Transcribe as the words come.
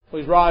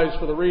Please rise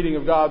for the reading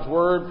of God's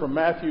Word from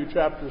Matthew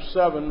chapter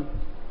 7,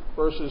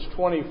 verses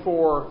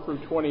 24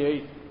 through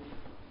 28.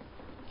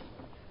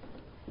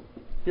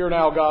 Hear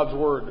now God's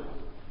Word.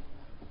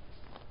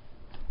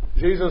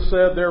 Jesus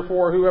said,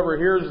 "Therefore, whoever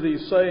hears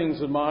these sayings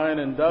of mine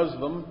and does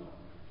them,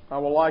 I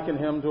will liken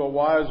him to a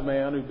wise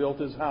man who built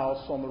his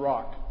house on the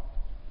rock.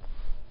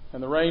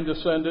 And the rain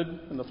descended,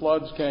 and the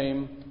floods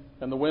came,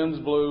 and the winds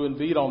blew and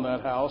beat on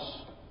that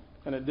house,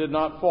 and it did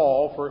not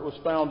fall, for it was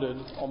founded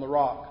on the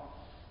rock.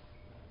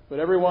 But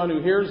everyone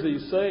who hears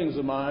these sayings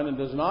of mine and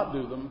does not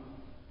do them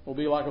will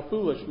be like a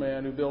foolish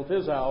man who built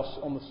his house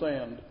on the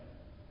sand.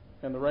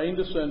 And the rain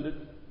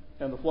descended,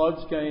 and the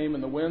floods came,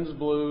 and the winds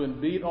blew and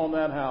beat on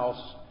that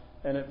house,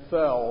 and it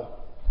fell,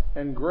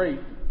 and great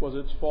was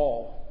its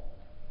fall.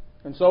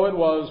 And so it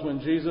was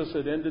when Jesus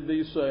had ended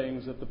these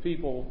sayings that the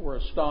people were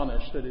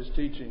astonished at his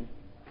teaching,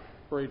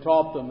 for he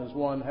taught them as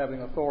one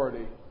having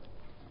authority,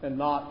 and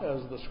not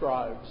as the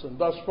scribes." And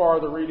thus far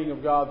the reading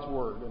of God's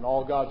Word, and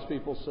all God's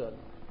people said,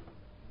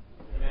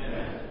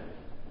 Amen.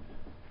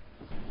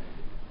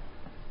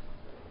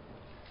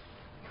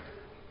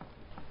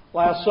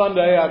 Last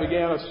Sunday I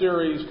began a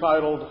series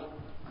titled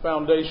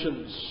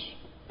Foundations.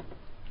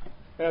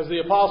 As the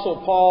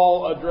Apostle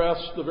Paul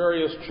addressed the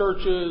various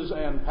churches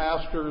and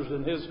pastors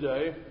in his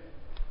day,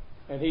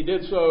 and he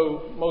did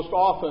so most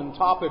often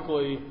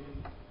topically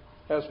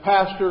as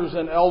pastors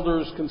and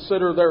elders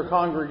consider their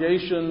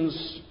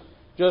congregations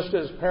just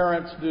as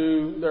parents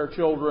do their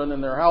children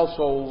and their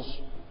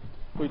households,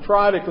 we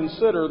try to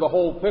consider the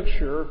whole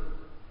picture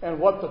and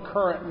what the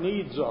current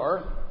needs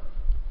are.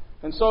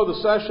 And so the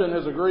session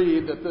has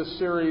agreed that this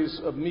series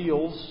of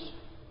meals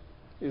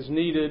is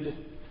needed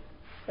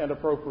and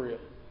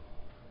appropriate.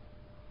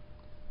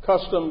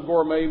 Custom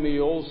gourmet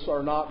meals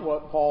are not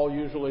what Paul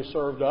usually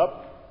served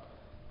up.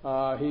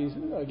 He's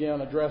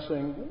again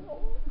addressing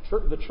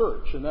the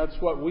church, and that's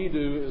what we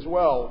do as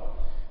well.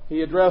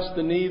 He addressed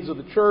the needs of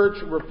the church,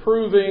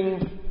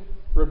 reproving,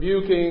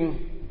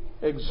 rebuking,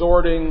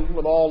 exhorting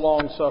with all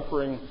long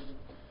suffering.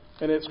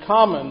 And it's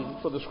common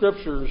for the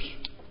Scriptures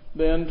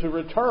then to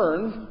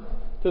return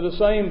to the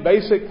same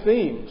basic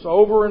themes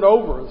over and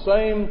over, the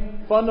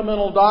same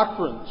fundamental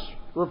doctrines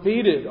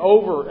repeated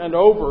over and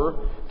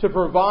over to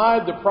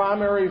provide the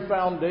primary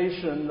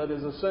foundation that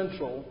is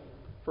essential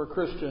for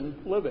Christian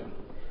living.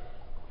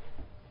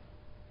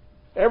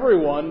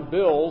 Everyone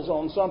builds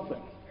on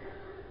something.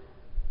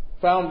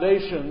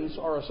 Foundations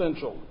are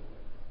essential.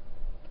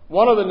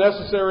 One of the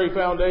necessary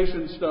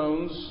foundation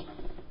stones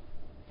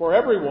for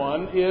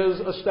everyone is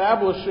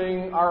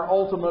establishing our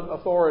ultimate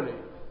authority.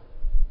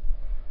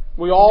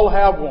 We all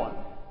have one.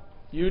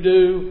 You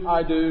do,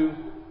 I do,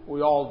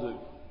 we all do.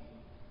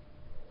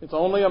 It's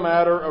only a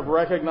matter of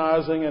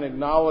recognizing and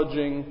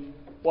acknowledging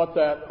what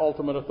that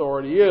ultimate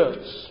authority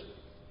is.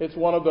 It's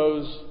one of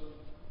those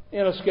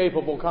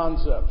inescapable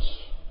concepts.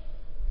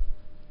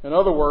 In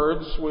other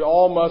words, we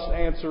all must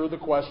answer the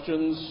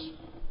questions: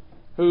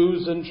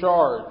 who's in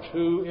charge?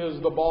 Who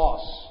is the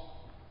boss?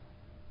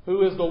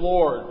 Who is the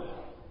Lord?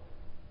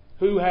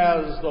 Who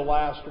has the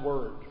last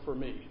word for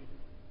me?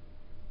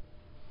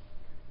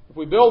 If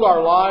we build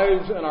our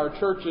lives and our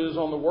churches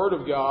on the Word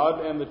of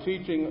God and the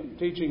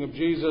teaching of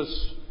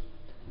Jesus,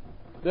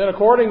 then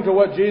according to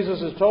what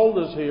Jesus has told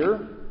us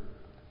here,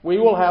 we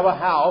will have a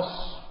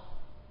house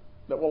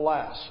that will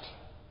last,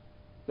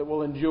 that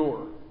will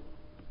endure.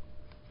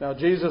 Now,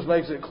 Jesus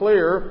makes it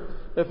clear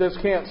that this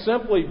can't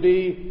simply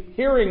be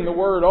hearing the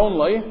Word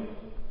only,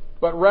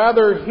 but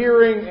rather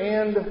hearing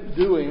and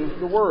doing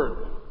the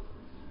Word.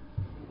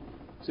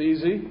 It's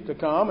easy to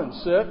come and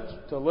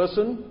sit, to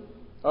listen,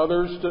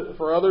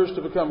 for others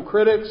to become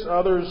critics,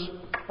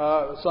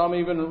 some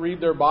even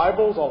read their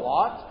Bibles a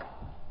lot.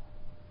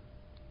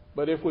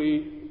 But if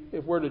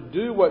we're to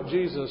do what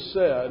Jesus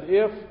said,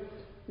 if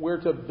we're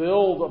to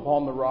build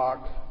upon the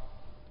rock,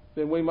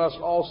 then we must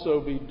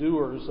also be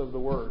doers of the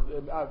Word.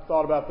 I've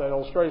thought about that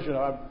illustration.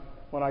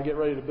 When I get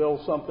ready to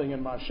build something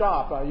in my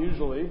shop, I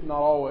usually, not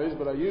always,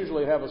 but I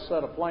usually have a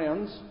set of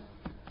plans.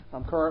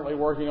 I'm currently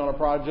working on a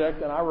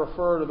project, and I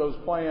refer to those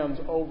plans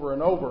over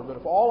and over. But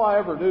if all I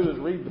ever do is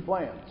read the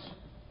plans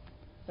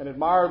and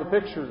admire the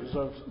pictures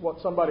of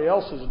what somebody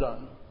else has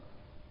done,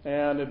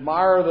 and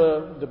admire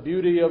the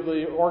beauty of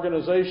the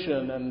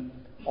organization and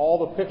all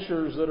the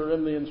pictures that are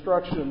in the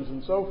instructions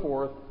and so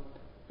forth,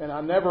 and I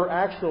never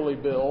actually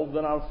build,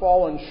 then I've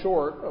fallen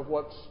short of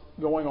what's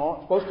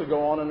supposed to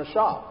go on in a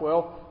shop.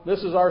 Well, this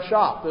is our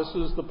shop. This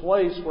is the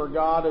place where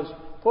God has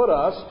put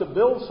us to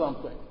build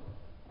something,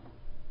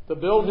 to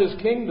build His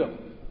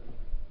kingdom,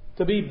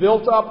 to be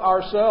built up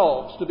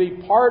ourselves, to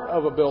be part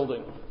of a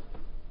building.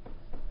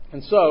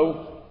 And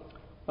so,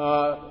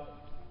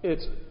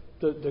 it's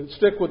to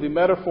stick with the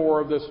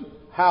metaphor of this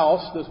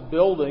house, this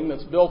building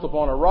that's built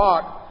upon a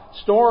rock.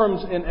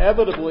 Storms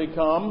inevitably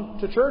come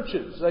to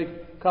churches. They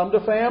come to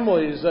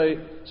families.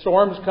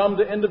 Storms come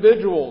to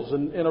individuals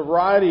in a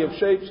variety of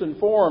shapes and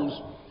forms.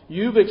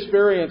 You've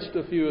experienced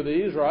a few of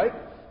these, right?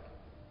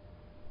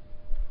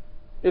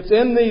 It's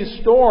in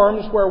these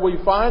storms where we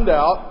find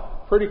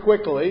out pretty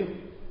quickly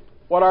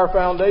what our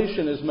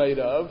foundation is made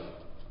of,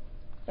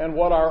 and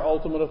what our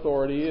ultimate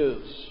authority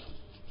is.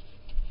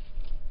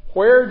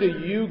 Where do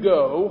you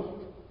go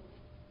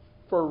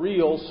for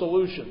real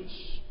solutions?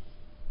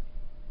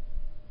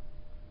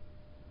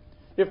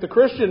 If the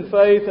Christian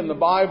faith and the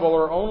Bible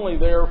are only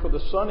there for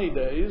the sunny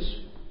days,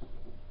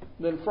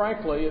 then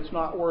frankly, it's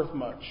not worth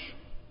much.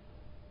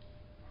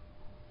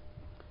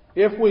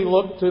 If we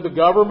look to the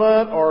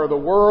government or the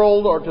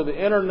world or to the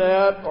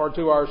internet or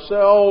to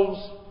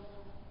ourselves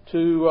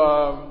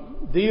to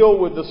deal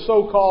with the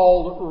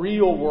so-called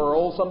real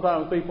world,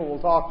 sometimes people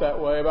will talk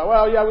that way about,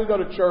 well, yeah, we go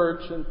to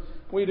church and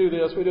we do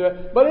this, we do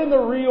that. But in the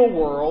real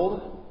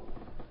world,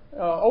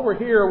 over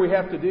here we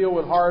have to deal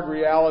with hard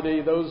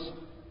reality.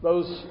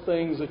 Those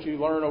things that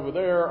you learn over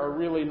there are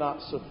really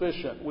not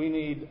sufficient. We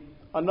need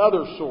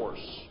another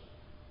source.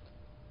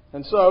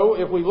 And so,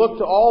 if we look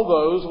to all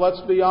those,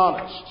 let's be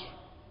honest.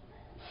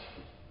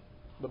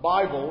 The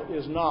Bible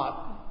is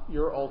not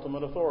your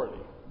ultimate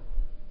authority.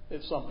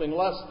 It's something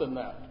less than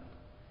that.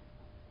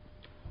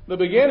 The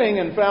beginning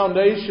and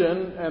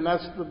foundation, and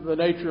that's the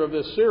nature of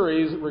this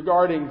series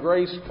regarding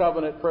Grace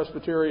Covenant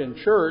Presbyterian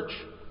Church,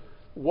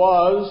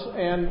 was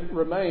and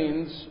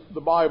remains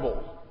the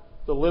Bible,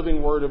 the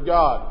living Word of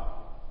God.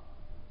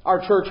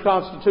 Our church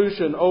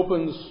constitution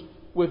opens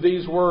with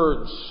these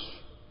words: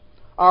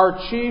 our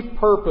chief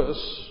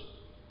purpose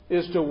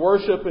is to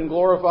worship and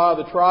glorify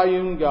the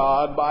triune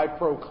God by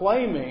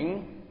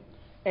proclaiming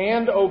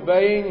and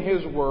obeying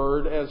His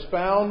Word as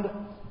found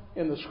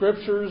in the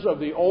Scriptures of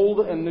the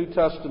Old and New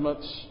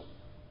Testaments,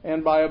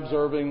 and by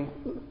observing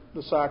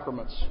the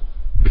sacraments.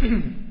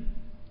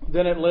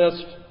 Then it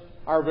lists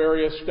our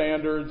various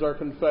standards, our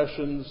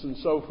confessions, and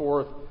so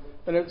forth.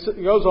 And it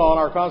goes on,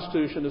 our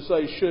Constitution, to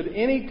say, should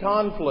any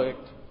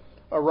conflict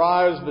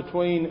arise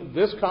between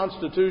this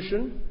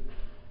Constitution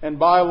and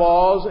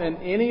bylaws and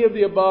any of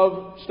the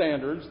above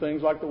standards,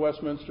 things like the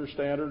Westminster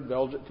Standard,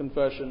 Belgic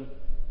Confession,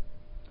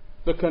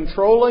 the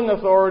controlling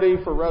authority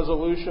for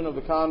resolution of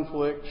the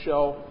conflict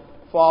shall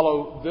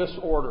follow this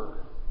order.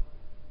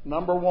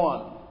 Number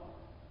 1,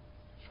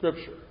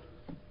 Scripture.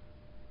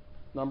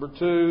 Number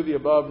 2, the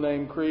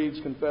above-named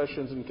creeds,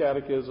 confessions, and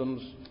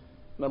catechisms.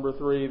 Number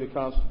 3, the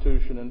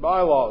Constitution and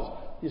bylaws.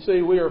 You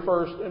see, we are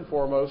first and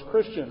foremost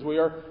Christians. We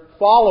are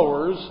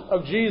followers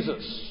of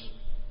Jesus.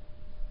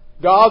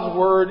 God's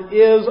Word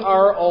is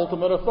our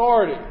ultimate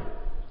authority.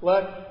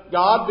 Let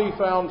God be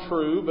found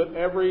true, but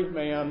every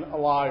man a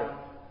liar.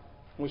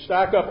 We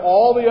stack up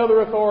all the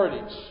other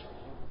authorities,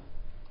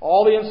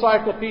 all the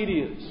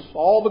encyclopedias,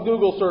 all the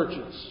Google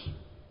searches.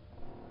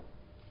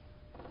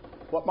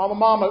 What my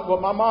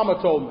mama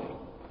told me.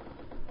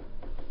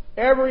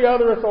 Every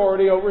other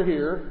authority over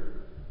here,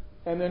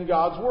 and then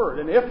God's Word.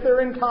 And if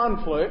they're in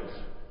conflict,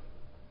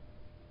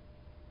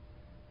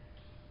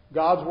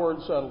 God's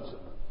Word settles it.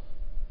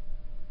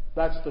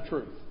 That's the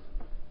truth.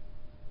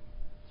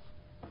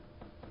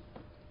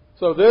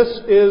 So this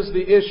is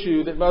the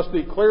issue that must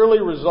be clearly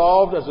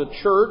resolved as a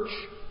church,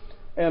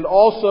 and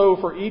also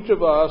for each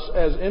of us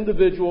as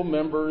individual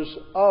members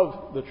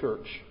of the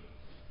church.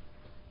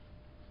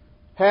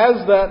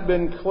 Has that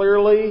been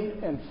clearly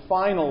and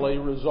finally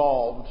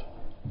resolved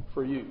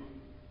for you?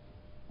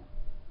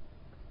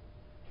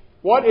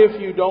 What if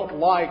you don't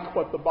like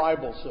what the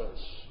Bible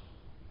says?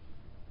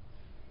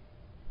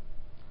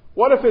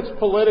 What if it's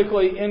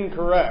politically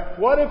incorrect?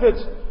 What if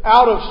it's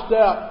out of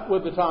step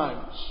with the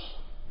times?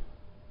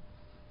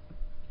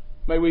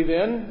 May we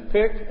then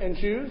pick and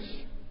choose?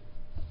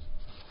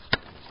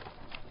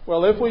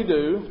 Well, if we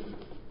do,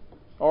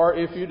 or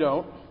if you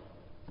don't,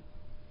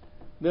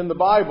 then the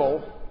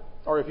Bible,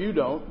 or if you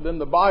don't, then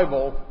the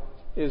Bible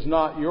is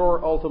not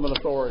your ultimate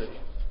authority.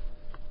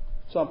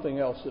 Something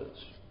else is.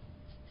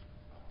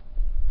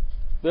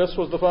 This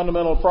was the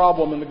fundamental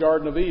problem in the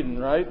Garden of Eden,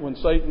 right? When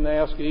Satan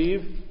asked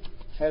Eve,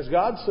 has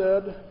God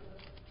said?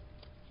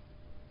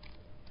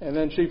 And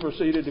then she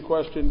proceeded to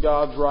question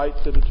God's right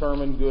to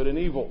determine good and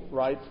evil,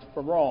 right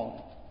from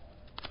wrong.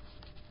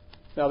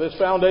 Now, this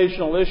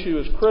foundational issue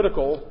is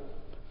critical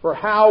for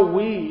how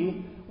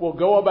we will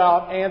go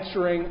about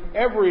answering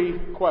every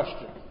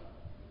question.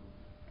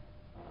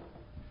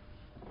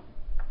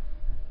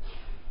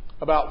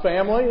 About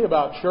family,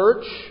 about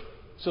church,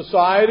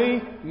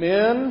 society,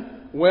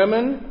 men,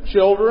 women,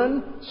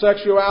 children,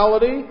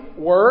 sexuality,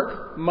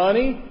 work,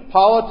 money,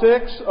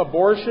 politics,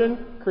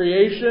 abortion,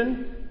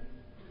 creation.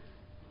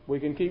 We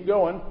can keep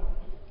going.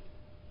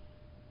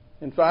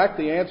 In fact,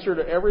 the answer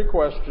to every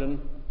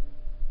question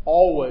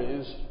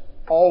always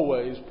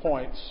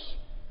points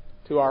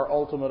to our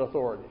ultimate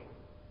authority.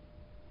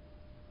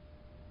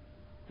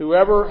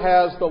 Whoever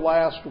has the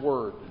last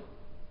word,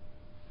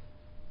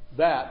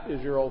 that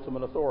is your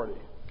ultimate authority.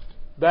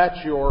 That's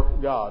your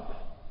God.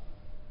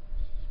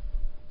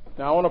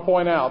 Now, I want to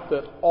point out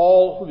that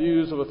all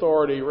views of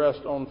authority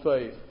rest on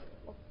faith,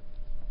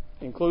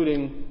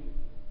 including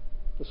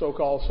the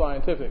so-called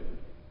scientific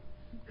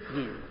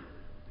view,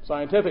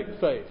 scientific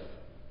faith.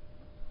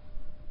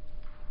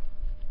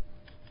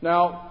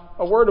 Now,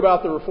 a word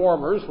about the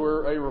Reformers.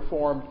 We're a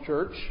Reformed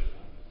church.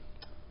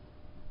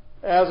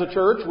 As a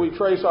church, we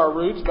trace our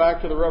roots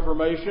back to the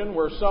Reformation,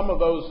 where some of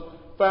those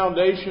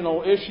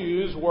foundational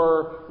issues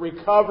were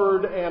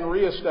recovered and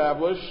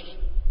reestablished.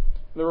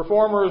 The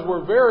Reformers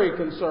were very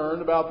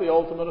concerned about the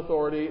ultimate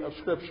authority of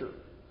Scripture.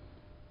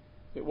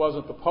 It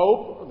wasn't the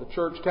Pope or the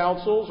church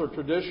councils or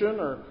tradition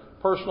or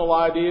personal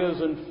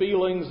ideas and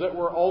feelings that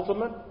were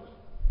ultimate.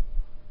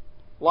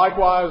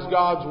 Likewise,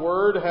 God's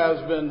Word has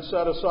been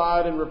set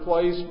aside and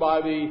replaced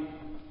by the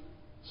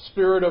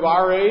spirit of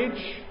our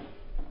age,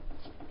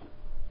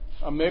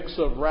 a mix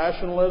of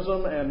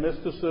rationalism and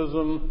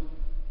mysticism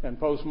and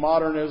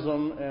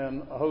postmodernism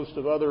and a host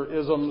of other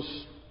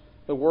isms.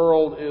 The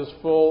world is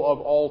full of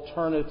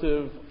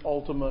alternative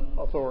ultimate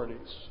authorities.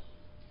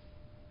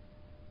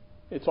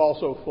 It's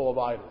also full of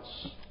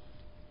idols.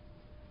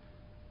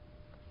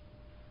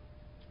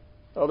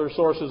 Other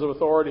sources of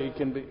authority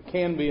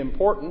can be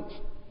important,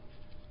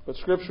 but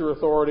Scripture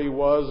authority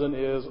was and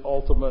is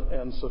ultimate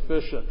and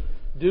sufficient.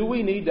 Do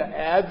we need to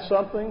add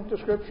something to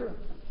Scripture?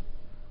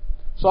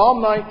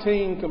 Psalm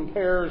 19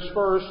 compares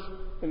first,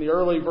 in the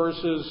early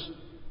verses,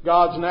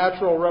 God's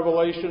natural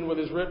revelation with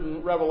His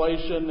written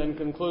revelation, and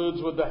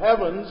concludes with the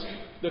heavens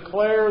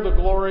declare the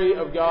glory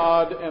of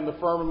God and the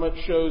firmament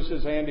shows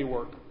His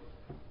handiwork.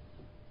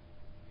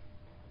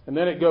 And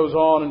then it goes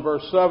on in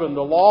verse 7,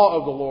 the law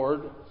of the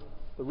Lord,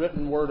 the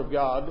written word of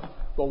God,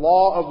 the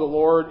law of the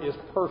Lord is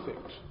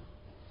perfect,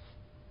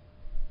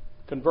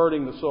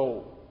 converting the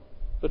soul.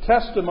 The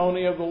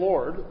testimony of the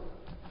Lord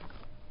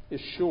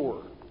is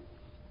sure,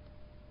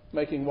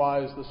 making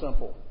wise the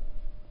simple.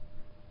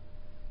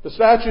 The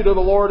statute of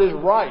the Lord is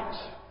right,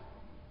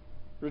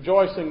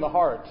 rejoicing the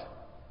heart.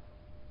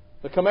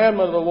 The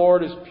commandment of the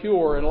Lord is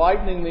pure,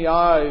 enlightening the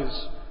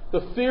eyes.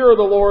 The fear of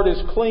the Lord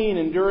is clean,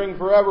 enduring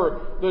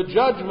forever. The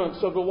judgments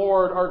of the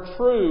Lord are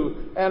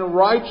true and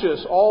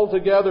righteous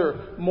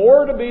altogether,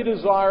 more to be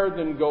desired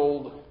than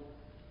gold,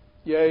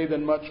 yea,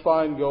 than much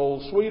fine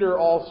gold, sweeter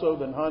also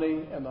than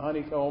honey and the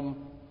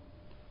honeycomb.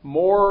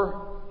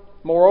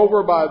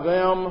 Moreover, by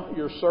them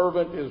your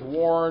servant is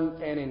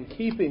warned, and in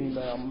keeping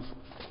them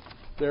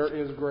there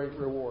is great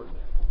reward.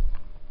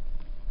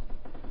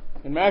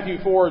 In Matthew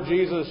 4,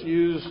 Jesus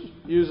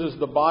uses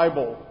the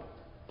Bible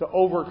to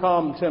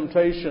overcome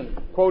temptation,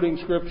 quoting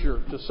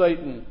Scripture to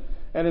Satan.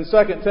 And in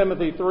 2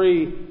 Timothy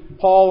 3,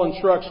 Paul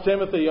instructs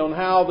Timothy on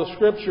how the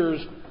Scriptures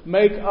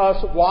make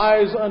us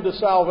wise unto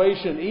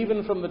salvation,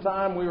 even from the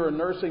time we were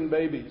nursing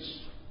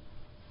babies.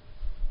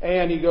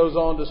 And he goes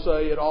on to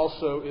say it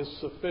also is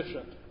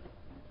sufficient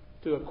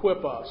to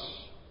equip us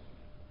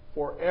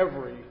for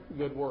every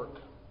good work.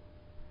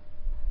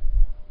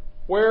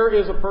 Where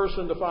is a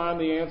person to find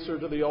the answer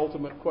to the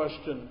ultimate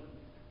question,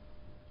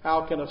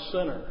 how can a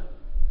sinner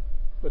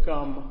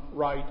become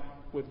right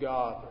with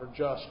God or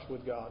just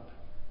with God?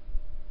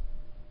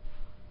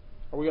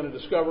 Are we going to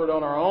discover it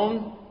on our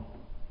own?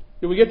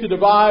 Do we get to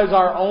devise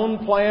our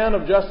own plan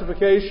of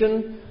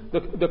justification?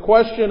 The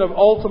question of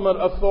ultimate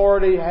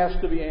authority has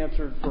to be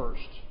answered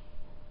first.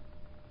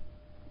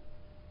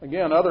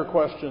 Again, other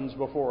questions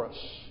before us.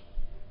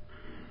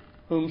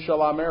 Whom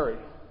shall I marry?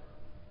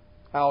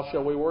 How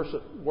shall we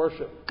worship?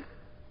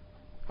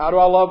 How do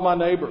I love my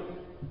neighbor?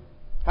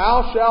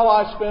 How shall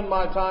I spend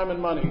my time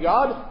and money?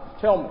 God,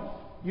 tell me.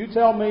 You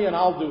tell me and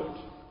I'll do it.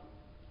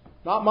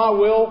 Not my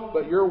will,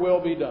 but your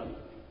will be done.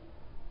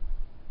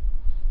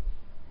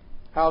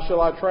 How shall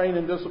I train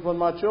and discipline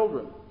my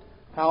children?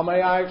 How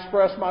may I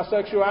express my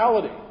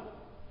sexuality?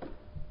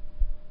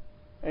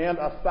 And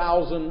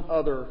 1,000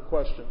 other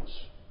questions.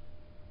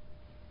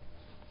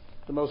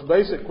 The most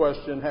basic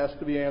question has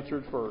to be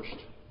answered first.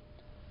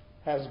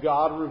 Has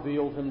God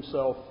revealed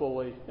Himself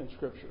fully in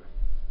Scripture?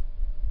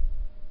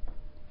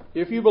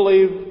 If you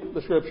believe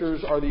the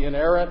Scriptures are the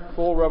inerrant,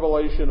 full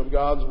revelation of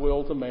God's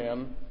will to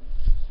man,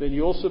 then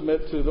you'll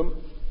submit to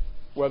them,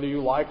 whether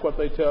you like what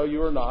they tell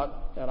you or not,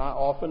 and I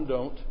often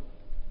don't,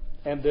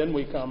 and then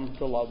we come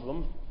to love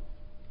them.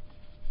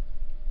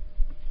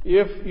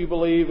 If you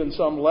believe in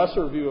some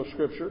lesser view of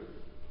Scripture,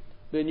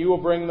 then you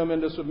will bring them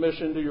into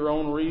submission to your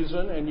own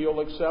reason, and you'll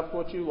accept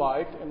what you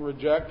like and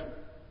reject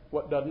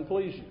what doesn't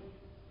please you.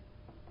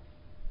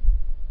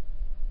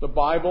 The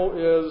Bible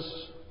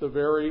is the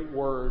very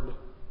Word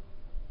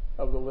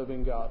of the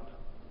living God.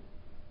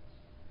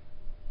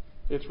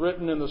 It's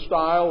written in the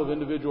style of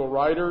individual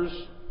writers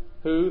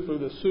who, through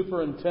the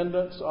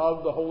superintendence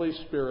of the Holy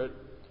Spirit,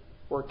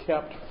 were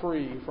kept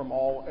free from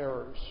all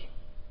errors.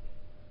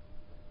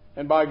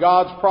 And by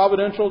God's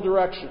providential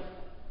direction,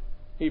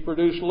 He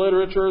produced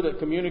literature that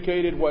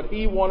communicated what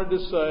He wanted to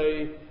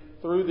say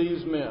through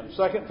these men.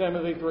 2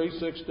 Timothy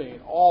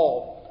 3:16,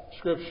 all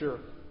Scripture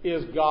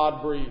is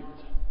God-breathed,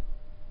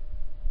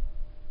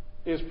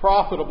 is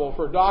profitable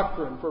for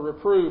doctrine, for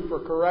reproof, for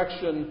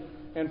correction,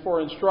 and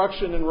for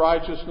instruction in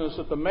righteousness,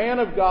 that the man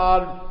of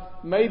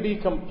God may be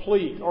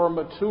complete or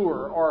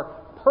mature or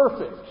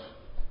perfect,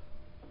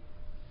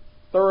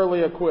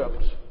 thoroughly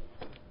equipped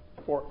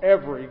for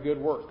every good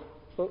work.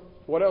 So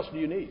what else do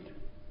you need?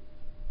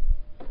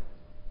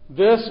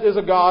 This is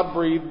a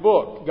God-breathed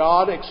book.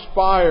 God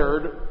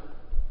expired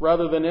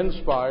rather than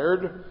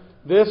inspired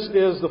This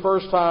is the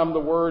first time the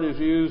word is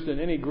used in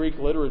any Greek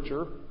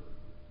literature.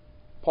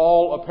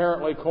 Paul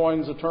apparently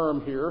coins a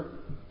term here.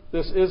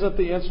 This isn't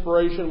the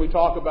inspiration we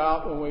talk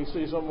about when we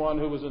see someone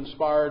who was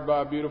inspired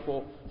by a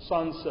beautiful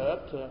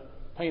sunset to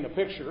paint a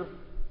picture.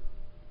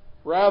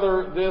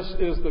 Rather, this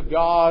is the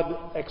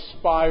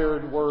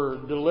God-expired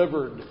word,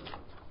 delivered.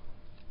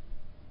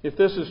 If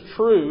this is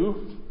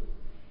true,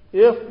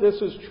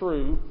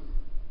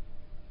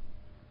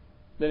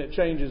 then it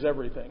changes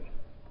everything.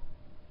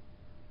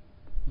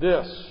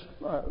 The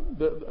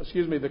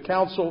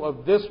counsel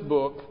of this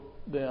book,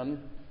 then,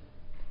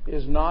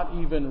 is not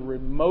even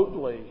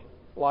remotely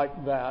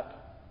like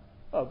that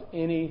of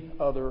any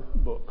other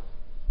book.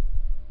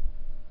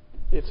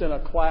 It's in a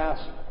class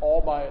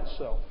all by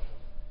itself.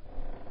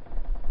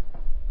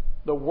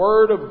 The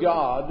Word of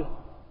God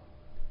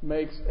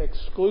makes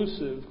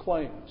exclusive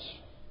claims.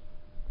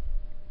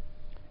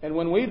 And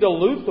when we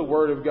dilute the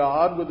Word of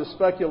God with the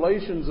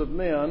speculations of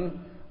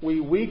men, we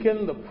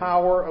weaken the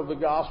power of the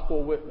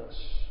gospel witness.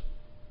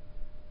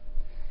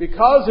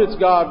 Because it's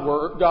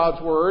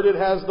God's Word, it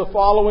has the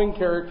following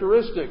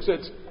characteristics.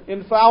 It's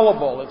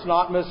infallible. It's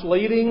not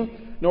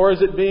misleading, nor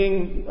is it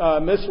being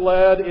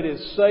misled. It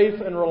is safe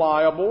and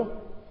reliable.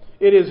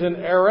 It is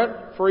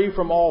inerrant, free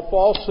from all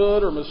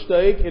falsehood or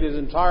mistake. It is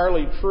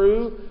entirely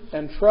true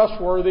and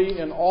trustworthy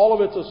in all of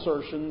its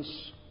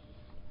assertions.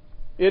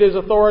 It is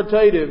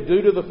authoritative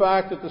due to the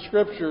fact that the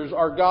Scriptures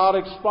are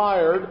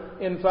God-expired,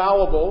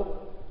 infallible,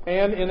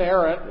 and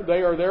inerrant.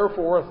 They are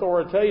therefore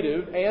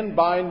authoritative and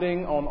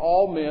binding on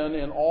all men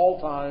in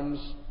all times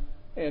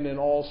and in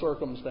all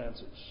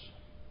circumstances.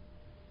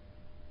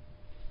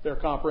 They're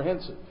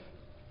comprehensive.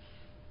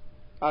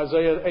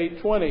 Isaiah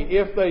 8:20,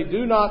 if they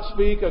do not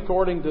speak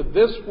according to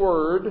this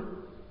word,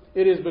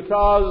 it is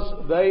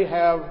because they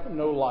have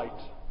no light.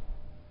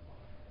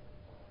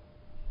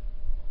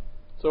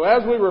 So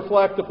as we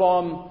reflect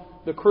upon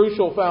the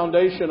crucial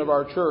foundation of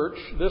our church,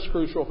 this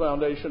crucial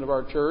foundation of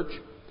our church,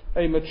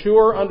 a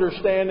mature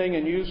understanding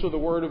and use of the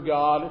Word of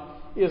God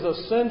is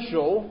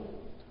essential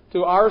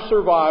to our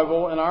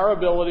survival and our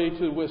ability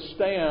to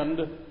withstand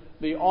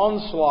the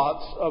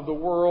onslaughts of the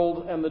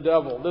world and the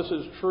devil. This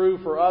is true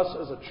for us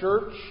as a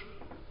church,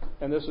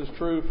 and this is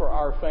true for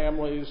our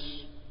families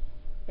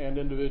and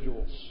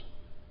individuals.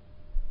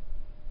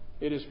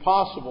 It is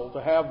possible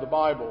to have the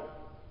Bible,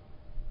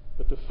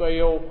 but to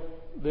fail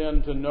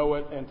then to know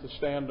it and to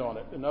stand on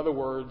it. In other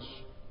words,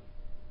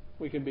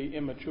 we can be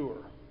immature.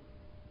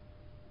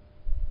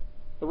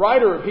 The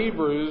writer of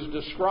Hebrews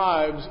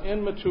describes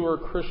immature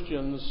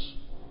Christians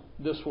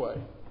this way.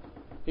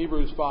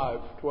 Hebrews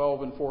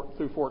 5:12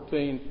 through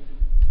 14.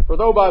 For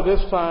though by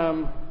this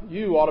time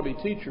you ought to be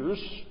teachers,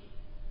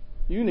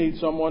 you need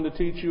someone to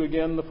teach you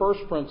again the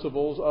first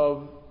principles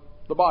of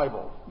the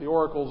Bible, the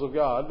oracles of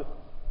God.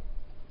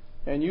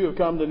 And you have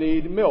come to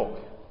need milk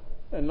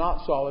and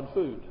not solid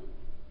food.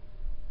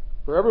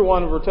 For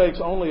everyone who partakes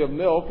only of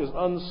milk is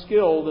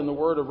unskilled in the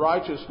word of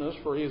righteousness,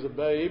 for he is a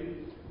babe.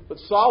 But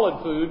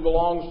solid food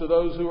belongs to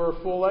those who are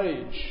full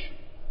age.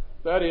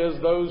 That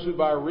is, those who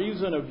by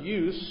reason of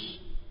use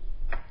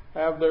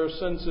have their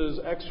senses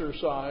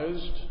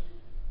exercised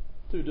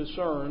to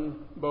discern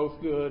both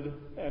good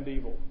and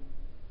evil.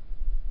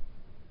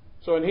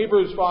 So in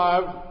Hebrews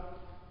 5,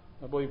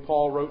 I believe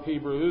Paul wrote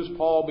Hebrews,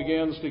 Paul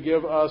begins to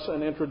give us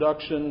an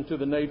introduction to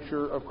the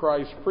nature of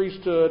Christ's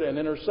priesthood and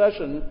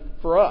intercession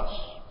for us.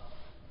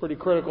 Pretty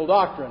critical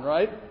doctrine,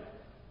 right?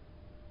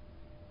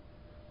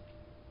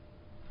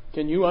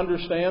 Can you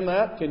understand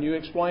that? Can you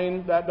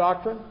explain that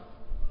doctrine?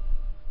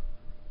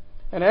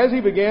 And as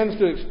he begins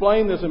to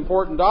explain this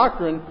important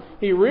doctrine,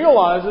 he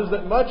realizes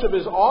that much of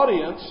his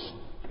audience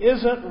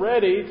isn't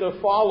ready to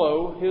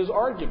follow his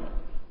argument.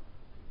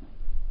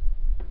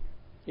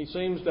 He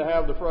seems to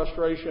have the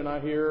frustration I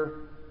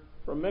hear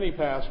from many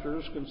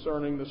pastors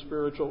concerning the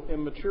spiritual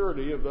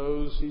immaturity of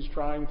those he's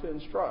trying to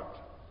instruct.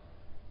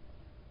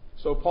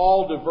 So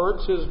Paul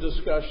diverts his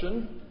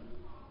discussion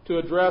to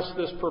address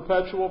this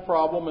perpetual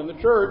problem in the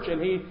church,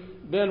 and he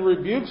then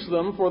rebukes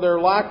them for their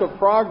lack of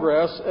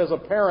progress as a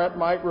parent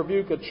might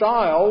rebuke a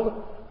child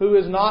who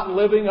is not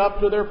living up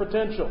to their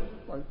potential.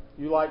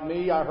 You like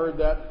me, I heard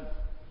that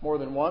more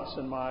than once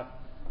in my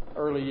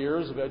early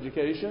years of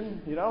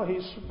education. You know,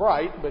 he's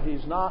bright, but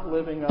he's not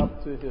living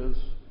up to his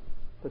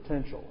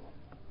potential.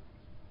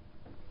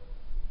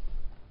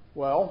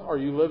 Well, are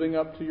you living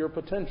up to your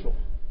potential?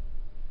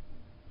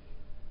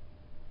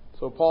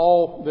 So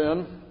Paul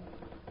then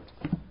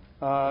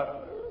as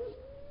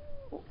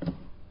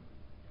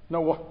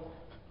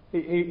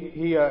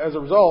a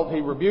result,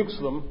 he rebukes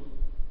them,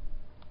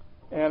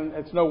 and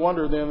it's no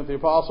wonder then that the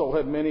apostle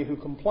had many who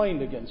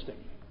complained against him.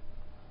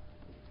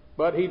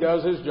 But he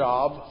does his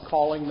job,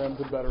 calling them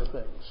to better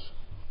things.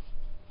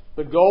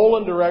 The goal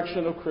and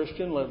direction of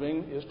Christian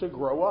living is to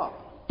grow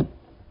up,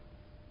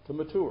 to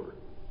mature.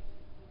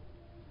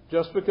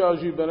 Just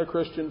because you've been a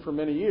Christian for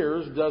many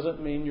years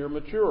doesn't mean you're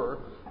mature.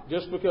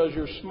 Just because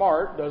you're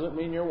smart doesn't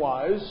mean you're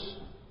wise.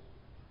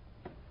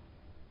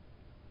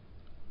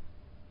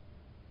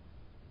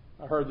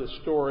 I heard this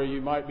story. You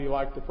might be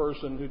like the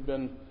person who'd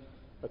been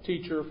a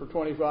teacher for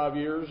 25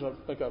 years. I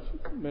think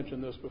I've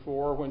mentioned this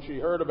before. When she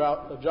heard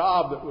about a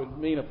job that would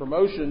mean a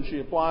promotion, she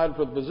applied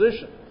for the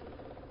position.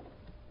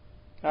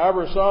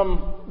 However,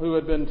 someone who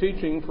had been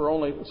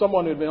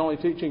only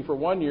teaching for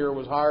 1 year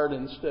was hired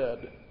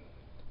instead.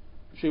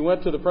 She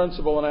went to the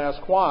principal and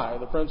asked why.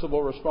 The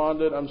principal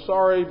responded, "I'm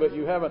sorry, but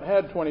you haven't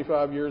had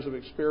 25 years of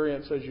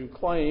experience as you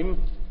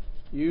claim.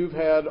 You've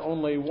had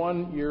only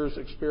 1 year's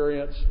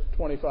experience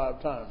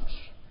 25 times."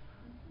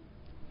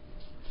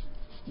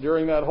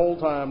 During that whole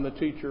time, the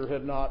teacher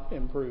had not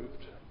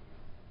improved.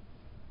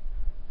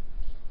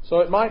 So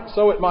it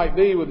might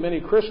be with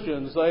many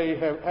Christians. They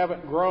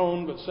haven't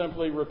grown, but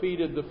simply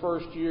repeated the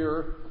first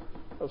year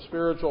of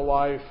spiritual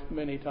life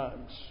many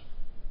times.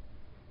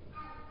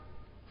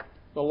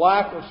 The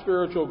lack of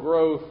spiritual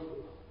growth,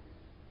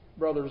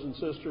 brothers and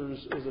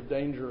sisters, is a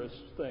dangerous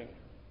thing.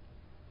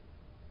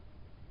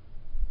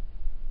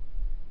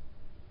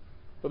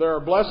 But there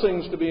are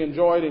blessings to be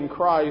enjoyed in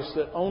Christ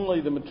that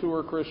only the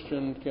mature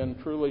Christian can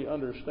truly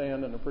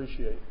understand and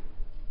appreciate.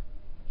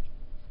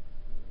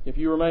 If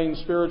you remain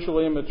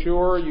spiritually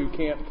immature, you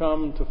can't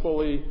come to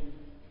fully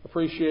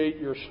appreciate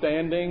your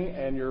standing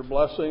and your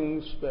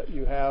blessings that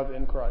you have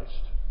in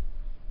Christ.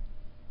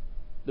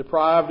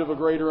 Deprived of a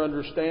greater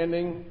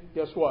understanding,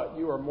 guess what?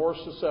 You are more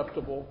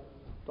susceptible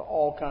to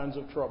all kinds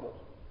of trouble.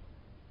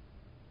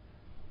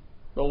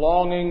 The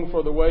longing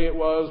for the way it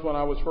was when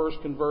I was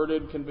first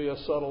converted can be a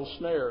subtle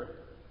snare.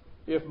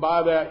 If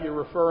by that you're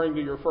referring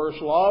to your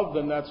first love,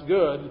 then that's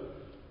good.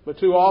 But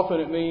too often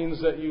it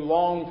means that you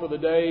long for the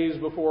days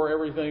before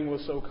everything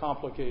was so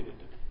complicated.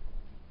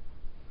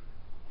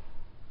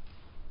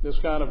 This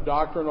kind of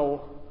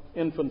doctrinal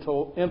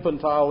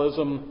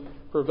infantilism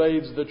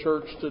pervades the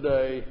church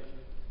today,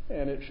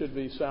 and it should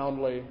be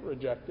soundly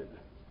rejected.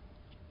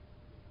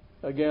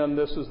 Again,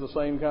 this is the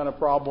same kind of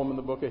problem in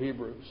the book of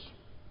Hebrews.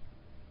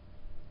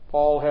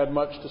 Paul had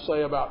much to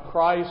say about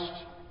Christ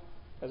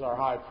as our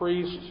high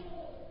priest,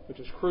 which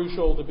is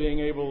crucial to being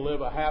able to live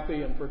a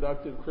happy and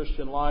productive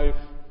Christian life,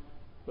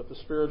 but the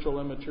spiritual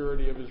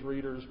immaturity of his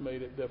readers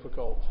made it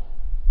difficult.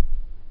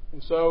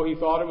 And so he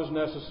thought it was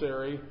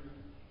necessary,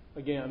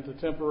 again, to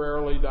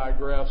temporarily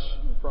digress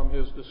from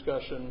his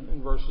discussion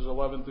in verses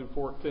 11 through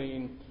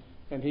 14,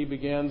 and he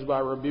begins by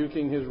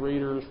rebuking his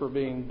readers for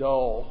being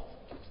dull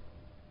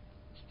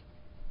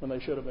when they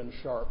should have been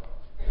sharp.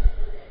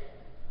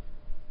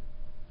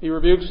 He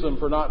rebukes them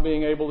for not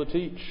being able to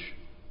teach.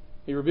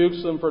 He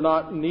rebukes them for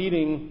not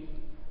needing.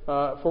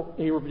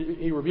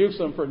 He rebukes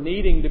them for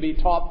needing to be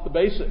taught the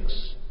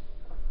basics,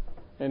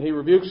 and he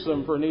rebukes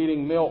them for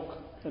needing milk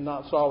and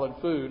not solid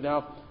food.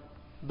 Now,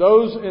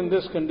 those in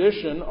this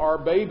condition are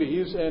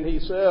babies, and he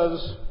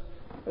says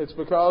it's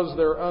because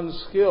they're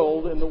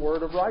unskilled in the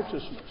word of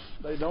righteousness.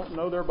 They don't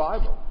know their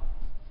Bible.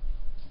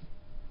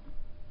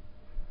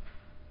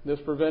 This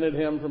prevented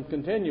him from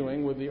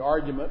continuing with the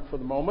argument for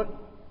the moment.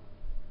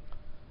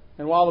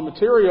 And while the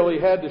material he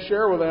had to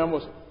share with them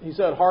was, he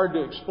said, hard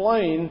to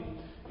explain,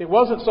 it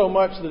wasn't so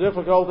much the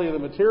difficulty of the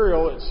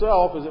material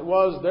itself as it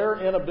was their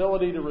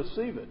inability to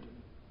receive it.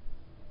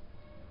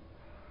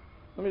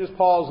 Let me just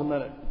pause a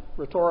minute.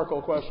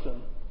 Rhetorical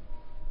question.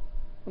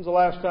 When's the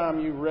last time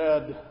you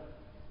read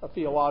a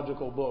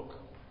theological book?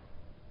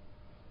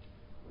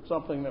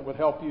 Something that would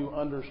help you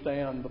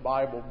understand the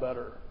Bible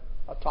better.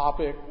 A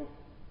topic,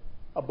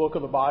 a book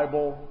of the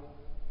Bible,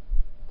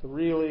 to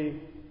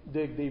really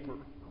dig deeper.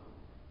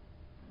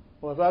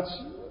 Well, if that's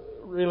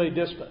really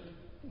distant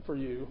for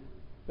you,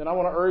 then I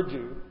want to urge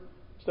you,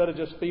 instead of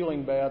just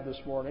feeling bad this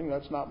morning,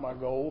 that's not my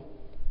goal.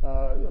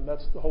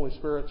 That's the Holy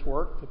Spirit's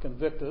work to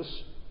convict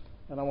us.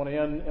 And I want to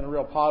end in a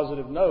real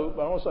positive note,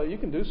 but I want to say you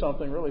can do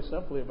something really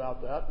simply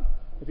about that.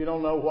 If you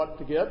don't know what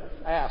to get,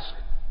 ask.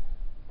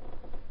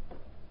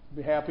 I'd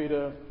be happy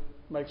to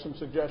make some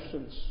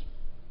suggestions.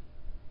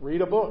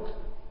 Read a book.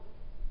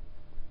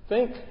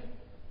 Think.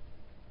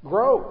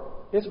 Grow.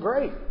 It's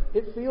great.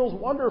 It feels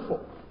wonderful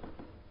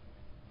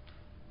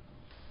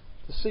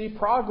to see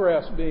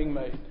progress being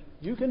made.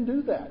 You can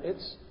do that.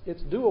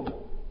 It's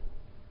doable.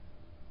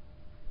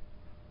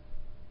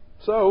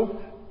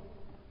 So,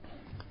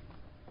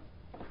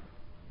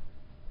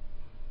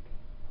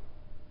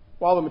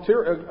 while the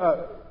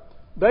material,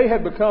 they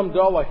had become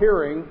dull of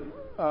hearing,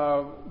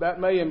 that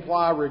may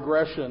imply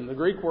regression. The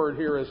Greek word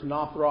here is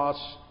nothros.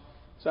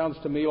 Sounds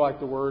to me like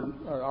the word,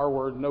 our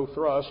word, no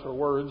thrust, or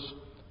words,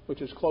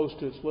 which is close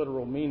to its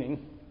literal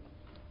meaning.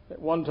 At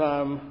one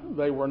time,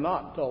 they were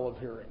not dull of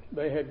hearing.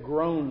 They had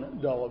grown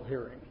dull of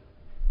hearing.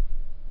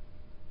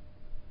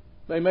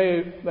 They may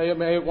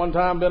at one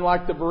time been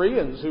like the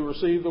Bereans, who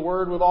received the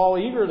word with all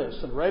eagerness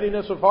and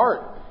readiness of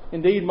heart.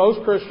 Indeed,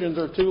 most Christians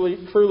are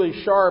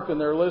truly sharp in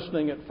their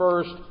listening at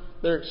first.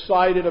 They're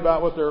excited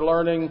about what they're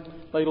learning.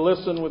 They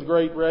listen with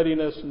great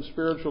readiness, and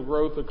spiritual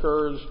growth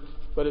occurs.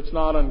 But it's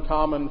not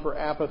uncommon for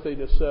apathy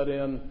to set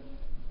in,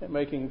 at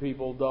making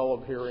people dull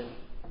of hearing.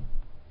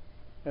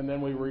 And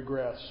then we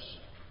regress.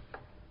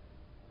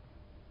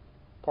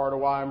 Part of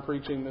why I'm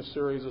preaching this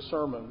series of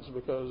sermons,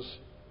 because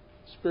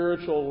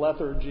spiritual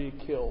lethargy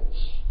kills.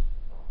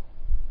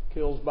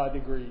 Kills by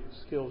degrees.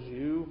 Kills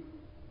you,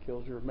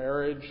 kills your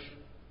marriage,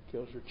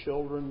 kills your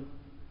children,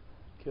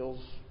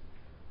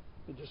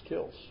 it just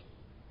kills.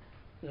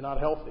 You're not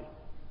healthy.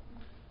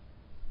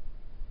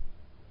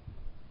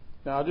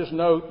 Now just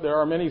note there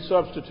are many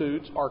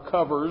substitutes or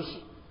covers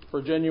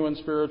for genuine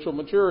spiritual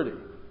maturity.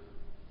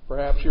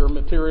 Perhaps you're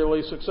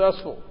materially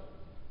successful.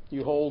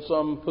 You hold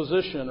some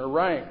position or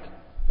rank.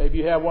 Maybe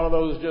you have one of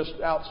those just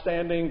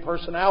outstanding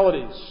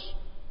personalities.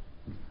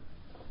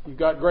 You've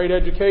got great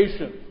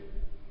education.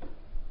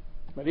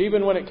 But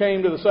even when it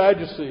came to the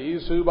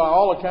Sadducees, who by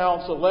all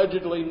accounts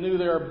allegedly knew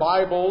their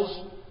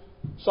Bibles,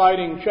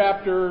 citing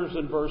chapters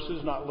and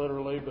verses, not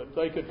literally, but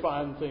they could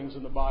find things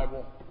in the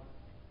Bible.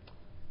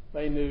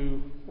 They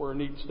knew where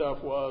neat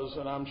stuff was,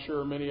 and I'm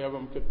sure many of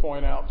them could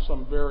point out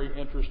some very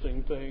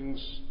interesting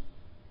things.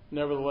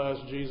 Nevertheless,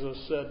 Jesus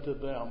said to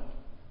them,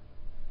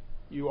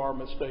 "You are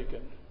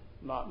mistaken,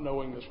 not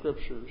knowing the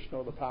Scriptures,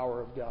 nor the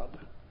power of God."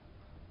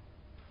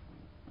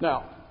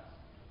 Now,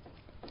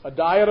 a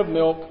diet of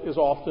milk is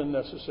often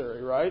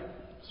necessary, right?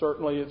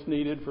 Certainly it's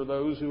needed for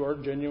those who are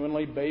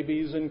genuinely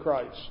babies in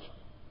Christ.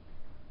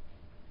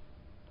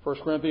 1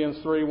 Corinthians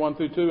 3, 1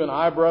 through 2, "And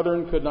I,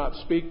 brethren, could not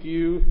speak to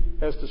you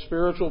as to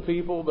spiritual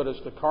people, but as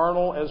to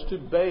carnal, as to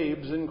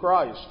babes in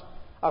Christ.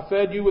 I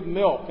fed you with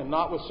milk and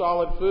not with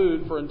solid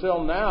food, for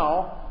until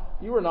now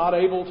you were not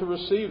able to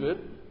receive it.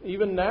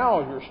 Even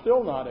now you're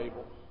still not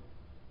able."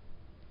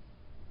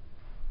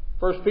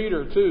 1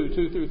 Peter 2,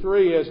 2 through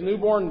 3, "As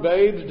newborn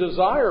babes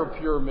desire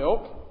pure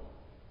milk,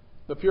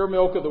 the pure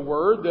milk of the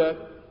Word, that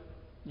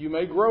you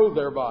may grow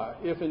thereby,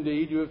 if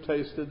indeed you have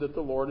tasted that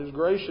the Lord is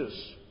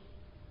gracious."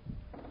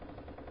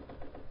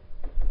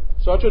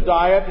 Such a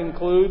diet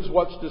includes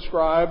what's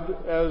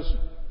described as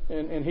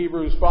in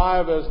Hebrews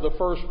 5 as the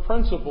first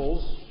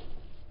principles,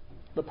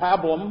 the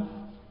pablum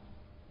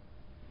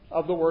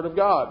of the Word of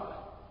God.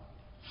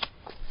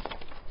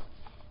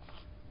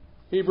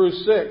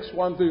 Hebrews 6,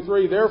 1 through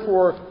 3,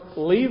 "Therefore,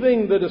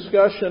 leaving the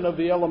discussion of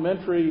the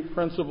elementary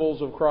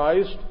principles of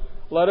Christ,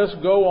 let us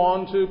go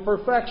on to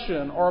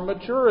perfection or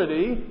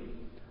maturity,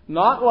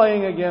 not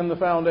laying again the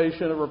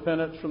foundation of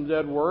repentance from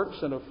dead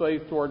works and of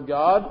faith toward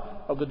God,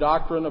 of the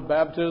doctrine of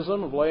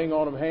baptism, of laying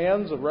on of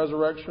hands, of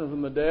resurrection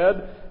from the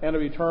dead, and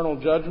of eternal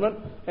judgment.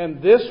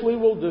 And this we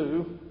will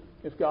do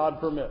if God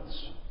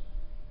permits."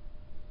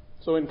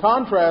 So in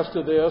contrast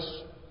to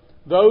this,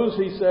 those,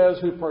 he says,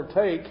 who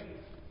partake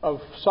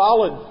of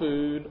solid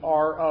food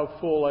are of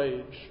full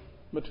age,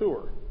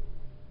 mature.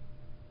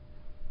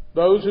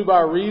 Those who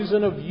by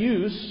reason of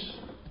use,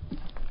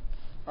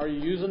 are you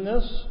using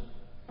this?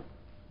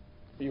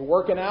 Are you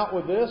working out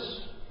with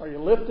this? Are you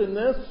lifting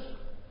this?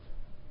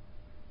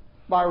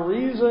 By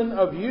reason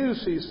of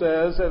use, he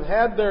says, have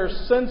had their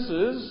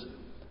senses,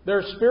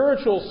 their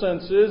spiritual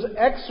senses,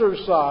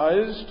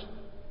 exercised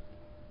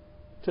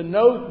to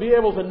be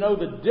able to know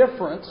the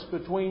difference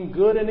between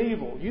good and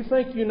evil. You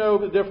think you know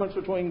the difference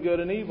between good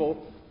and evil,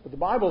 but the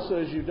Bible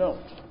says you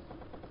don't.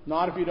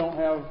 Not if you don't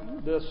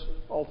have this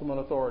ultimate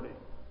authority.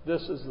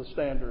 This is the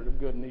standard of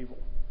good and evil.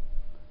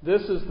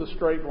 This is the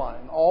straight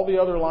line. All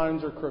the other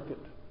lines are crooked.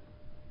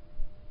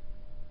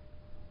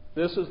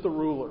 This is the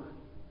ruler.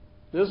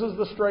 This is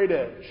the straight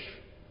edge.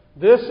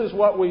 This is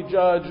what we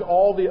judge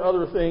all the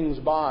other things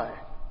by.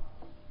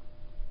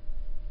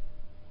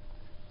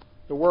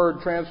 The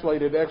word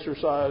translated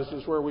exercise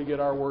is where we get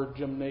our word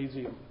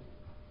gymnasium.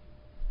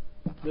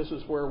 This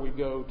is where we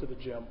go to the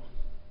gym.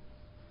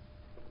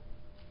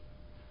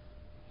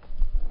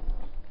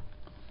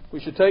 We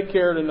should take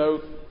care to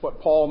note what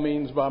Paul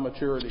means by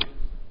maturity.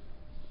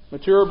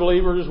 Mature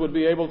believers would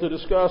be able to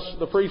discuss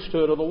the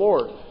priesthood of the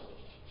Lord.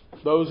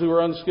 Those who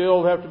are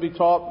unskilled have to be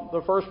taught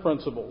the first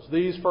principles.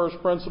 These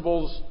first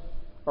principles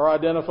are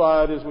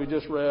identified, as we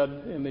just read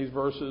in these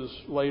verses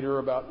later,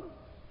 about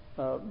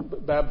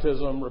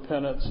baptism,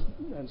 repentance,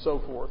 and so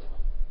forth.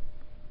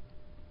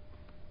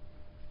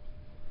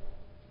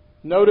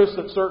 Notice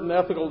that certain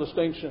ethical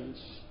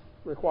distinctions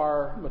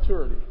require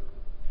maturity,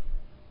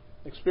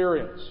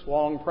 experience,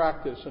 long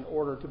practice in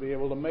order to be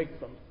able to make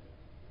them.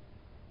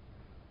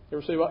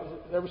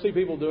 Ever see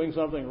people doing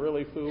something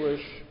really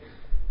foolish,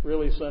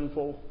 really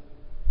sinful,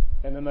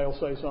 and then they'll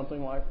say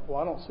something like, "Well,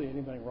 I don't see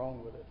anything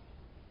wrong with it."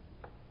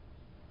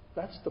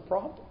 That's the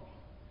problem.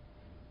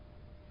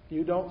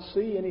 You don't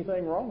see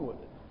anything wrong with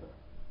it.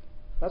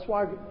 That's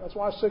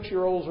why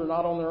 6-year-olds are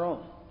not on their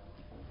own.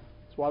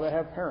 That's why they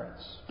have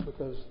parents,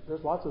 because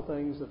there's lots of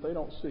things that they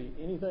don't see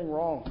anything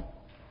wrong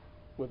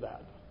with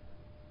that.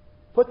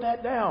 Put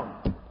that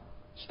down.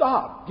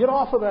 Stop. Get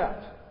off of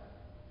that.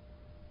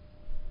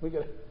 We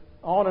get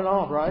on and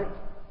on, right?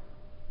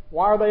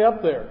 Why are they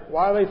up there?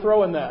 Why are they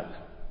throwing that?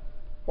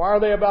 Why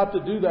are they about to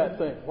do that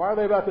thing? Why are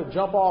they about to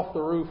jump off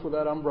the roof with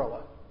that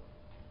umbrella?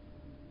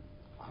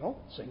 I don't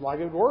seem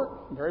like it would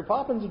work. Mary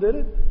Poppins did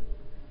it.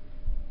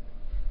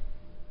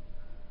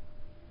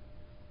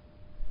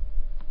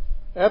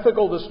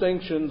 Ethical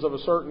distinctions of a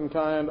certain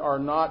kind are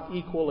not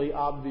equally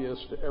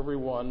obvious to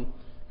everyone,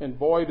 and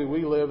boy, do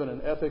we live in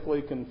an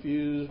ethically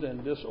confused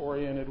and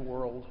disoriented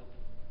world.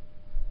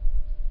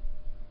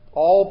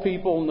 All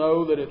people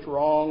know that it's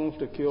wrong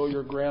to kill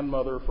your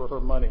grandmother for her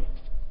money.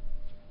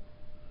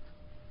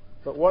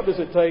 But what does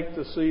it take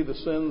to see the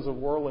sins of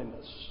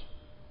worldliness,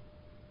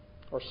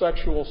 or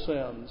sexual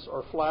sins,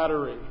 or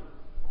flattery,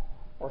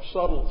 or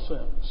subtle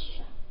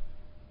sins?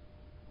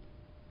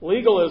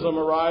 Legalism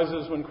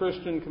arises when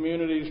Christian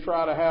communities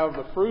try to have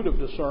the fruit of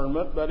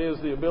discernment, that is,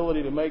 the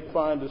ability to make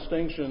fine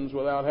distinctions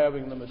without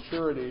having the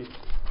maturity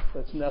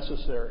that's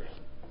necessary.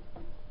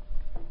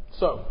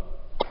 So,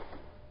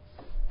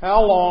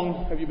 how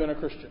long have you been a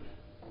Christian?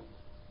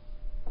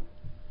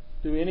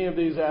 Do any of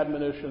these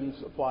admonitions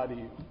apply to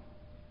you?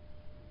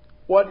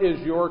 What is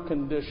your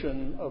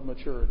condition of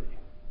maturity?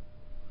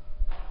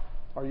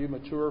 Are you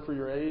mature for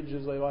your age,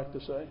 as they like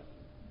to say?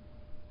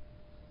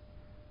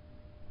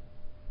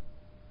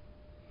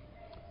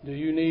 Do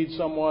you need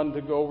someone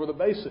to go over the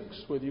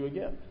basics with you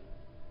again?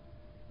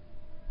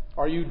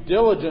 Are you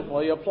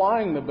diligently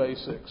applying the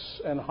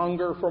basics and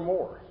hunger for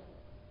more?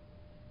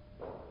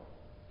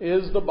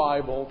 Is the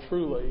Bible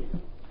truly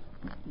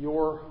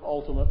your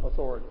ultimate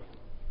authority?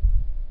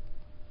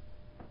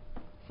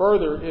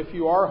 Further, if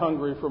you are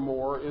hungry for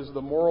more, is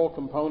the moral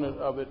component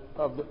of it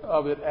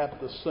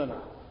at the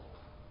center?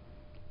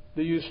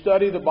 Do you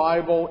study the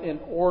Bible in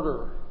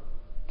order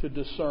to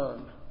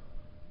discern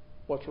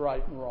what's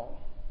right and wrong?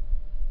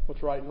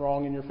 What's right and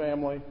wrong in your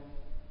family?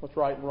 What's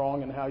right and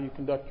wrong in how you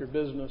conduct your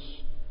business?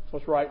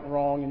 What's right and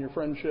wrong in your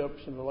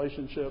friendships and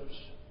relationships?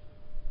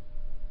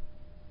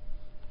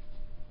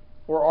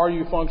 Or are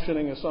you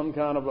functioning as some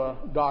kind of a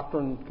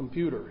doctrine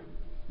computer?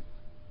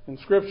 In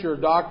Scripture,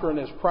 doctrine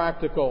is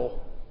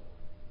practical,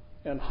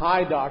 and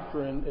high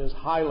doctrine is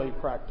highly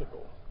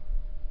practical.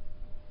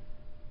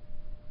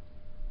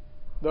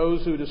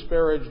 Those who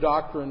disparage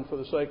doctrine for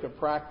the sake of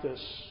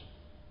practice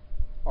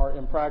are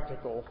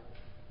impractical,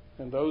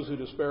 and those who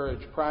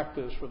disparage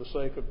practice for the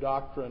sake of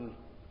doctrine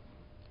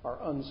are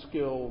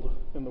unskilled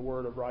in the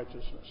word of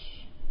righteousness.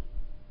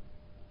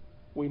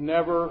 We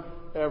never,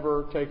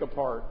 ever take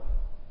apart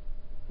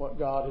what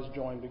God has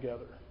joined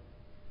together.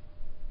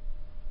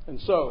 And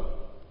so,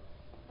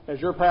 as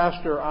your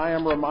pastor, I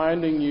am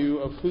reminding you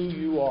of who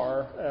you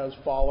are as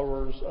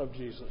followers of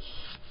Jesus.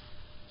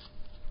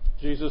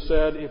 Jesus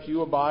said, "If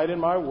you abide in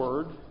my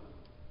word,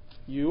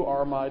 you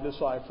are my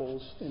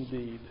disciples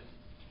indeed.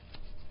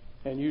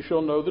 And you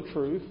shall know the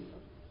truth,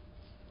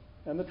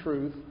 and the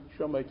truth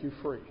shall make you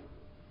free."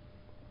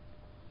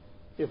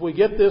 If we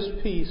get this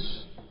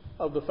piece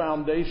of the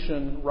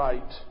foundation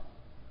right,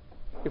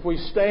 if we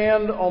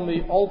stand on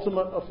the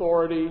ultimate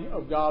authority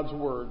of God's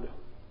Word,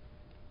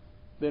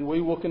 then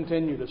we will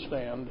continue to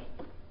stand,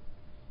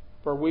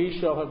 for we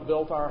shall have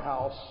built our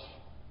house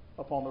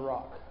upon the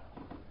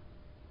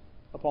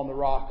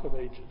rock of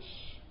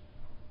ages.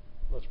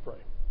 Let's pray.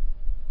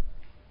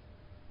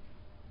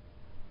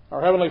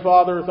 Our Heavenly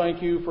Father,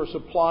 thank you for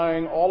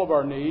supplying all of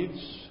our needs.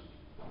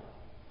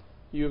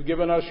 You have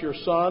given us your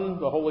Son,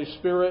 the Holy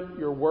Spirit,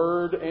 your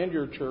Word, and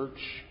your church.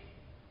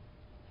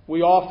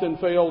 We often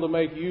fail to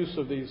make use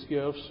of these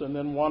gifts and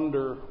then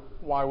wonder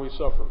why we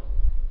suffer.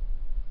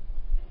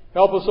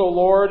 Help us, O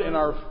Lord, in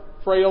our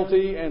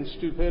frailty and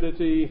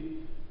stupidity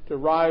to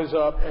rise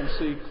up and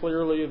see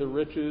clearly the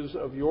riches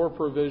of your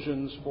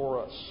provisions for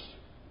us.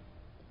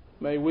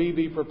 May we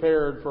be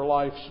prepared for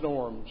life's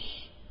storms.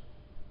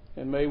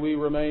 And may we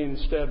remain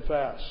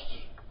steadfast,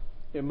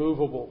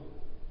 immovable,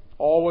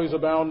 always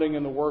abounding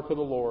in the work of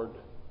the Lord,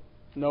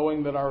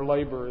 knowing that our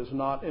labor is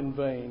not in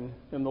vain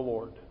in the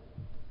Lord.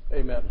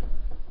 Amen.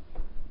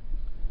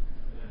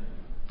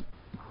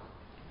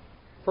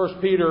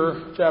 1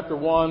 Peter chapter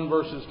 1,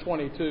 verses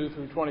 22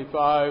 through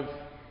 25.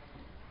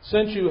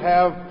 Since you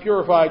have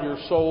purified your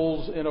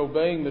souls in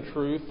obeying the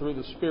truth through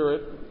the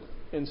Spirit,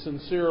 in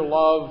sincere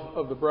love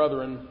of the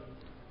brethren,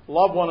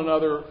 love one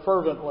another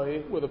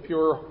fervently with a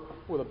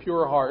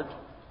pure heart,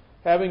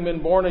 having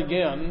been born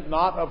again,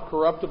 not of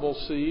corruptible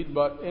seed,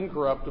 but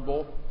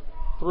incorruptible,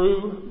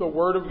 through the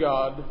Word of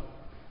God,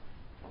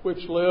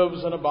 which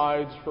lives and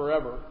abides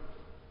forever.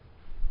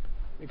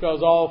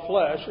 Because all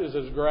flesh is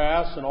as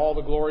grass, and all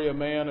the glory of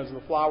man as the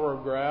flower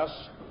of grass.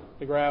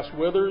 The grass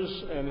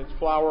withers, and its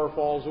flower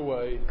falls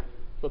away,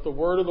 but the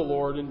word of the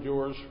Lord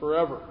endures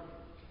forever.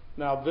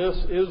 Now this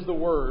is the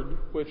word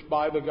which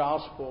by the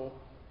gospel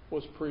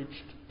was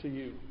preached to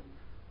you.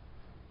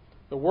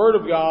 The Word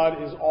of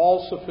God is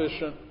all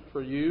sufficient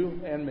for you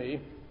and me.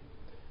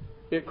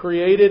 It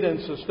created and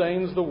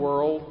sustains the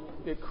world.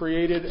 It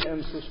created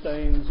and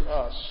sustains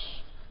us.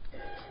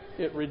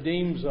 It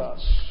redeems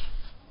us.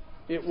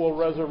 It will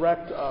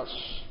resurrect us.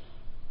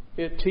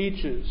 It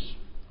teaches,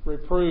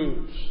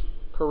 reproves,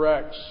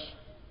 corrects,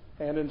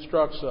 and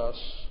instructs us.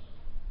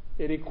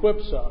 It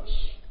equips us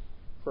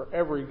for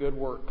every good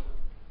work.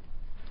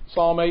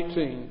 Psalm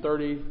 18,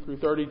 30 through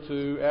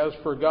 32, As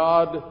for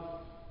God,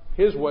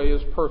 His way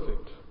is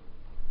perfect.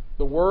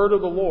 The word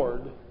of the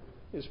Lord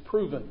is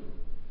proven.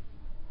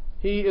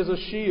 He is a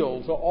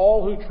shield to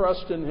all who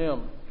trust in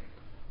Him.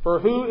 For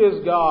who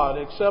is God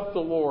except the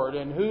Lord,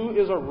 and who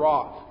is a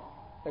rock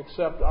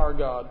except our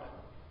God?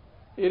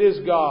 It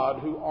is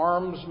God who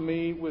arms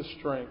me with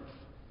strength,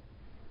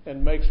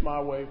 and makes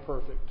my way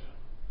perfect.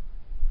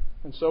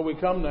 And so we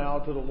come now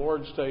to the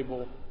Lord's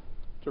table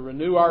to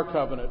renew our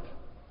covenant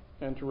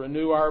and to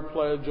renew our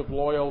pledge of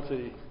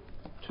loyalty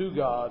to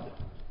God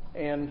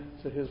and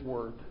to His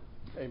Word.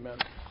 Amen.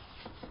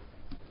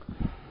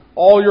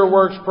 All your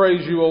works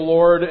praise you, O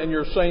Lord, and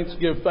your saints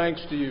give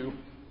thanks to you.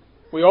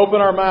 We open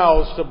our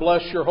mouths to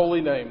bless your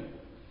holy name.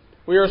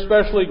 We are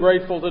especially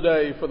grateful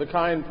today for the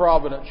kind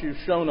providence you've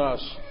shown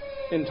us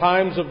in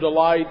times of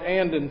delight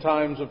and in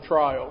times of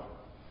trial.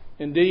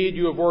 Indeed,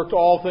 you have worked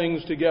all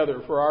things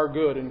together for our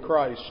good in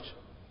Christ.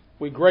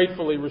 We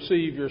gratefully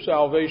receive your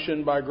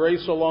salvation by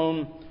grace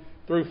alone,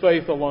 through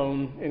faith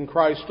alone, in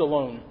Christ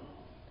alone.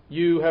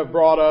 You have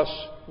brought us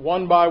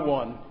one by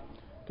one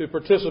to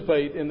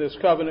participate in this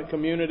covenant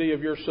community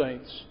of your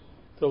saints,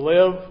 to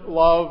live,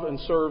 love, and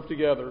serve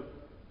together.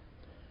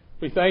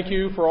 We thank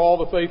you for all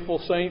the faithful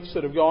saints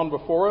that have gone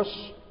before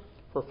us,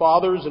 for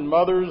fathers and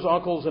mothers,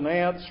 uncles and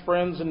aunts,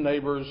 friends and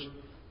neighbors,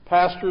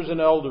 pastors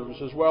and elders,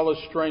 as well as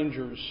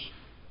strangers,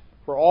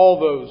 for all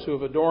those who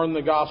have adorned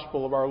the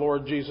gospel of our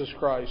Lord Jesus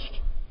Christ,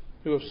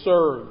 who have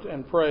served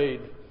and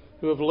prayed,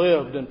 who have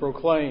lived and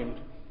proclaimed,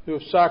 who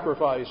have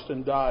sacrificed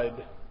and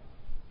died.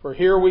 For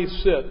here we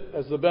sit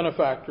as the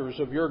benefactors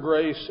of your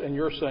grace and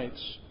your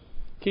saints.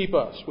 Keep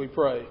us, we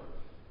pray,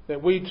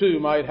 that we too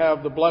might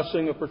have the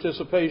blessing of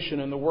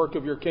participation in the work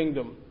of your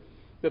kingdom,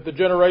 that the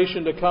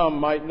generation to come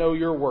might know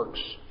your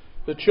works,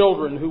 the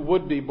children who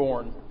would be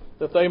born,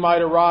 that they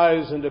might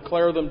arise and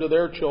declare them to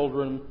their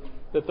children,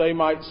 that they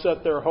might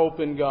set their hope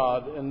in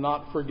God and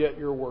not forget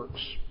your works.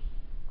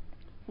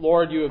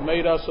 Lord, you have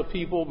made us a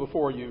people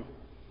before you.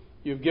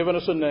 You've given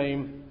us a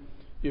name.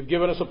 You've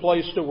given us a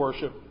place to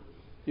worship.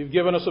 You've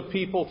given us a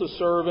people to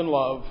serve and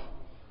love.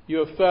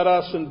 You have fed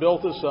us and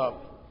built us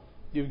up.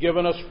 You've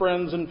given us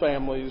friends and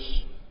families.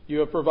 You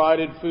have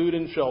provided food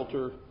and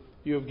shelter.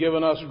 You have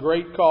given us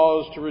great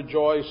cause to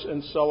rejoice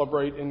and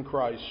celebrate in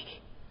Christ.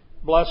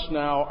 Bless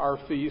now our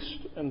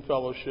feast and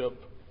fellowship.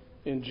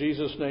 In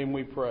Jesus' name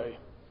we pray.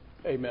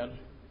 Amen.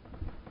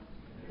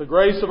 The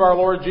grace of our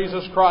Lord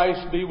Jesus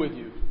Christ be with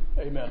you.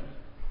 Amen.